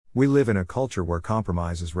We live in a culture where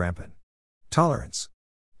compromise is rampant. Tolerance.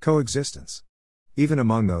 Coexistence. Even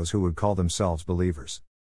among those who would call themselves believers.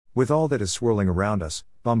 With all that is swirling around us,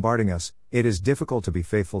 bombarding us, it is difficult to be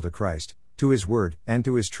faithful to Christ, to His Word, and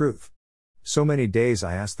to His truth. So many days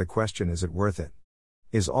I ask the question, is it worth it?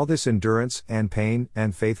 Is all this endurance, and pain,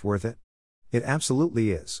 and faith worth it? It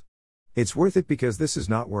absolutely is. It's worth it because this is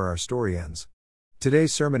not where our story ends.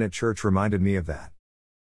 Today's sermon at church reminded me of that.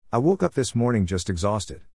 I woke up this morning just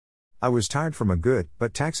exhausted. I was tired from a good,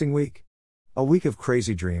 but taxing week. A week of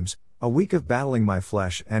crazy dreams, a week of battling my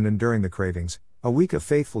flesh and enduring the cravings, a week of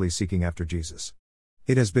faithfully seeking after Jesus.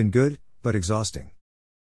 It has been good, but exhausting.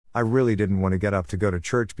 I really didn't want to get up to go to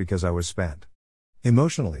church because I was spent.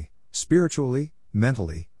 Emotionally, spiritually,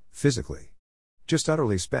 mentally, physically. Just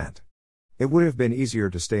utterly spent. It would have been easier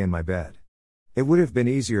to stay in my bed. It would have been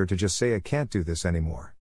easier to just say I can't do this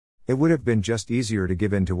anymore. It would have been just easier to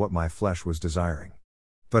give in to what my flesh was desiring.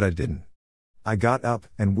 But I didn't. I got up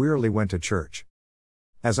and wearily went to church.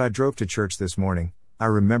 As I drove to church this morning, I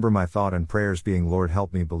remember my thought and prayers being, Lord,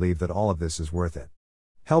 help me believe that all of this is worth it.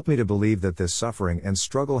 Help me to believe that this suffering and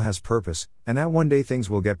struggle has purpose, and that one day things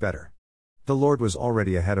will get better. The Lord was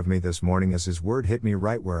already ahead of me this morning as His Word hit me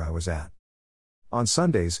right where I was at. On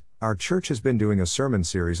Sundays, our church has been doing a sermon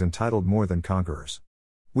series entitled More Than Conquerors.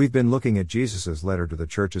 We've been looking at Jesus' letter to the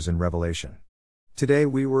churches in Revelation. Today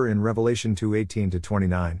we were in Revelation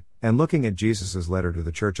 2:18-29, and looking at Jesus' letter to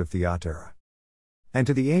the church of Thyatira. And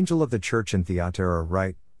to the angel of the church in Thyatira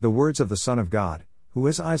write, the words of the Son of God, who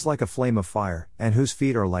has eyes like a flame of fire, and whose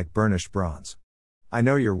feet are like burnished bronze. I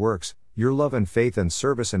know your works, your love and faith and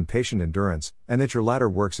service and patient endurance, and that your latter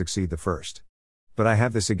works exceed the first. But I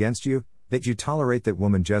have this against you, that you tolerate that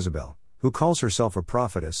woman Jezebel, who calls herself a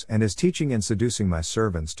prophetess and is teaching and seducing my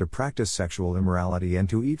servants to practice sexual immorality and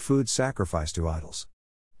to eat food sacrificed to idols.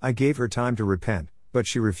 I gave her time to repent, but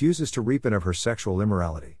she refuses to repent of her sexual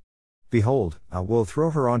immorality. Behold, I will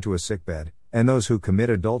throw her onto a sickbed, and those who commit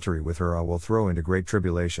adultery with her I will throw into great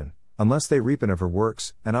tribulation, unless they repent of her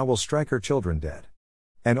works, and I will strike her children dead.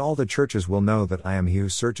 And all the churches will know that I am He who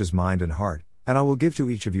searches mind and heart, and I will give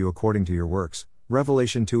to each of you according to your works.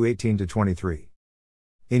 Revelation 2:18-23.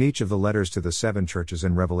 In each of the letters to the 7 churches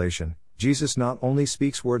in Revelation, Jesus not only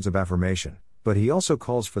speaks words of affirmation, but He also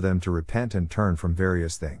calls for them to repent and turn from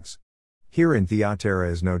various things. Here in Thyatira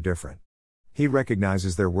is no different. He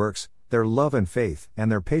recognizes their works, their love and faith, and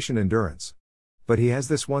their patient endurance. But He has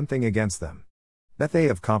this one thing against them. That they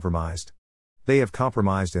have compromised. They have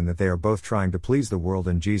compromised in that they are both trying to please the world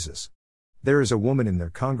and Jesus. There is a woman in their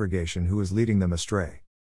congregation who is leading them astray.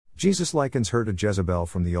 Jesus likens her to Jezebel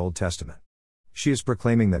from the Old Testament. She is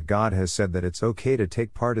proclaiming that God has said that it's okay to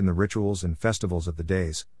take part in the rituals and festivals of the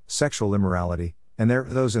days, sexual immorality, and there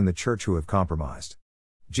are those in the church who have compromised.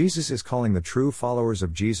 Jesus is calling the true followers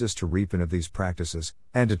of Jesus to repent of these practices,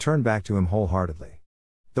 and to turn back to Him wholeheartedly.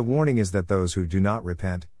 The warning is that those who do not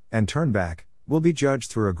repent, and turn back, will be judged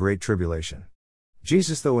through a great tribulation.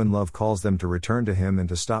 Jesus, though in love, calls them to return to Him and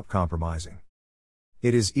to stop compromising.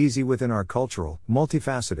 It is easy within our cultural,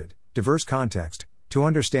 multifaceted, diverse context, to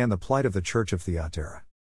understand the plight of the church of Thyatira.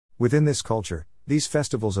 Within this culture, these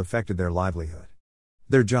festivals affected their livelihood,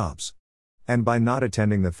 their jobs. And by not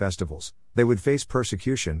attending the festivals, they would face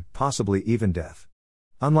persecution, possibly even death.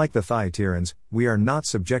 Unlike the Thyatirans, we are not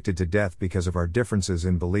subjected to death because of our differences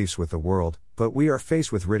in beliefs with the world, but we are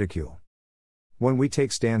faced with ridicule. When we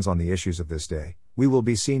take stands on the issues of this day, we will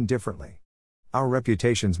be seen differently. Our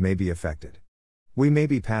reputations may be affected. We may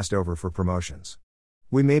be passed over for promotions.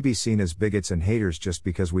 We may be seen as bigots and haters just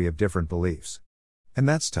because we have different beliefs. And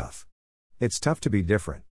that's tough. It's tough to be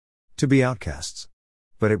different. To be outcasts.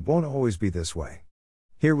 But it won't always be this way.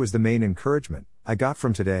 Here was the main encouragement I got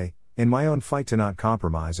from today, in my own fight to not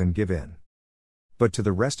compromise and give in. But to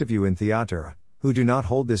the rest of you in Thyatira, who do not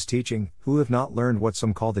hold this teaching, who have not learned what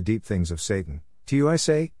some call the deep things of Satan, to you I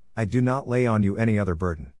say, I do not lay on you any other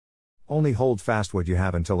burden. Only hold fast what you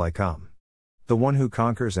have until I come. The one who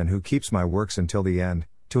conquers and who keeps my works until the end,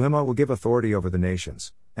 to him I will give authority over the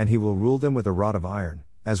nations, and he will rule them with a rod of iron,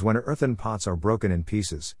 as when earthen pots are broken in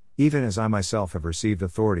pieces, even as I myself have received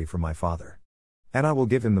authority from my Father. And I will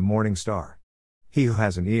give him the morning star. He who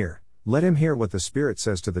has an ear, let him hear what the Spirit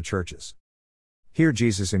says to the churches. Here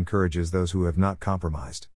Jesus encourages those who have not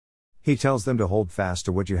compromised. He tells them to hold fast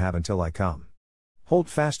to what you have until I come. Hold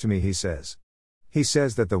fast to me, he says. He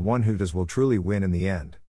says that the one who does will truly win in the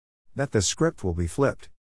end. That the script will be flipped.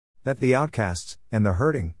 That the outcasts, and the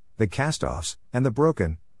hurting, the cast-offs, and the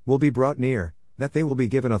broken, will be brought near, that they will be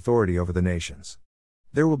given authority over the nations.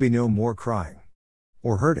 There will be no more crying.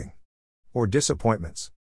 Or hurting. Or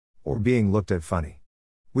disappointments. Or being looked at funny.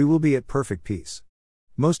 We will be at perfect peace.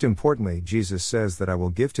 Most importantly, Jesus says that I will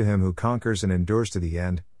give to him who conquers and endures to the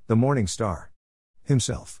end, the morning star.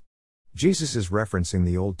 Himself. Jesus is referencing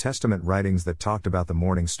the Old Testament writings that talked about the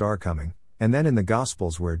morning star coming, and then in the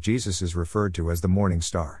Gospels where Jesus is referred to as the morning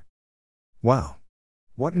star. Wow!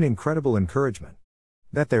 What an incredible encouragement!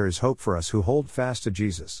 That there is hope for us who hold fast to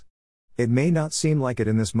Jesus. It may not seem like it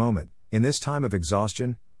in this moment, in this time of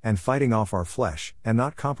exhaustion, and fighting off our flesh, and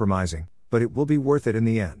not compromising, but it will be worth it in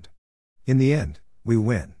the end. In the end, we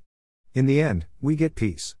win. In the end, we get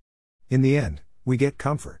peace. In the end, we get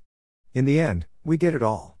comfort. In the end, we get it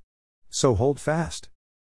all. So hold fast.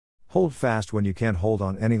 Hold fast when you can't hold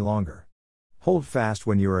on any longer. Hold fast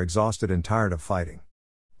when you are exhausted and tired of fighting.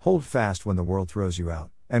 Hold fast when the world throws you out,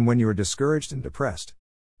 and when you are discouraged and depressed.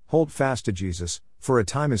 Hold fast to Jesus, for a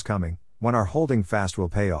time is coming, when our holding fast will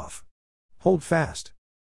pay off. Hold fast.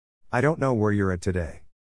 I don't know where you're at today.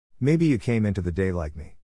 Maybe you came into the day like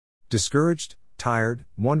me. Discouraged, tired,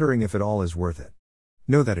 wondering if it all is worth it.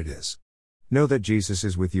 Know that it is. Know that Jesus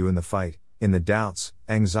is with you in the fight, in the doubts,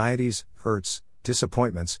 anxieties, hurts,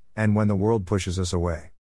 disappointments, and when the world pushes us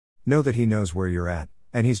away. Know that He knows where you're at,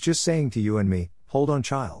 and He's just saying to you and me, hold on,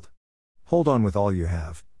 child. Hold on with all you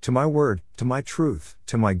have, to my word, to my truth,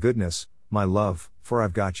 to my goodness, my love, for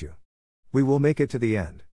I've got you. We will make it to the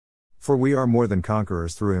end. For we are more than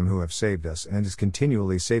conquerors through Him who have saved us and is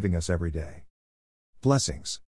continually saving us every day. Blessings.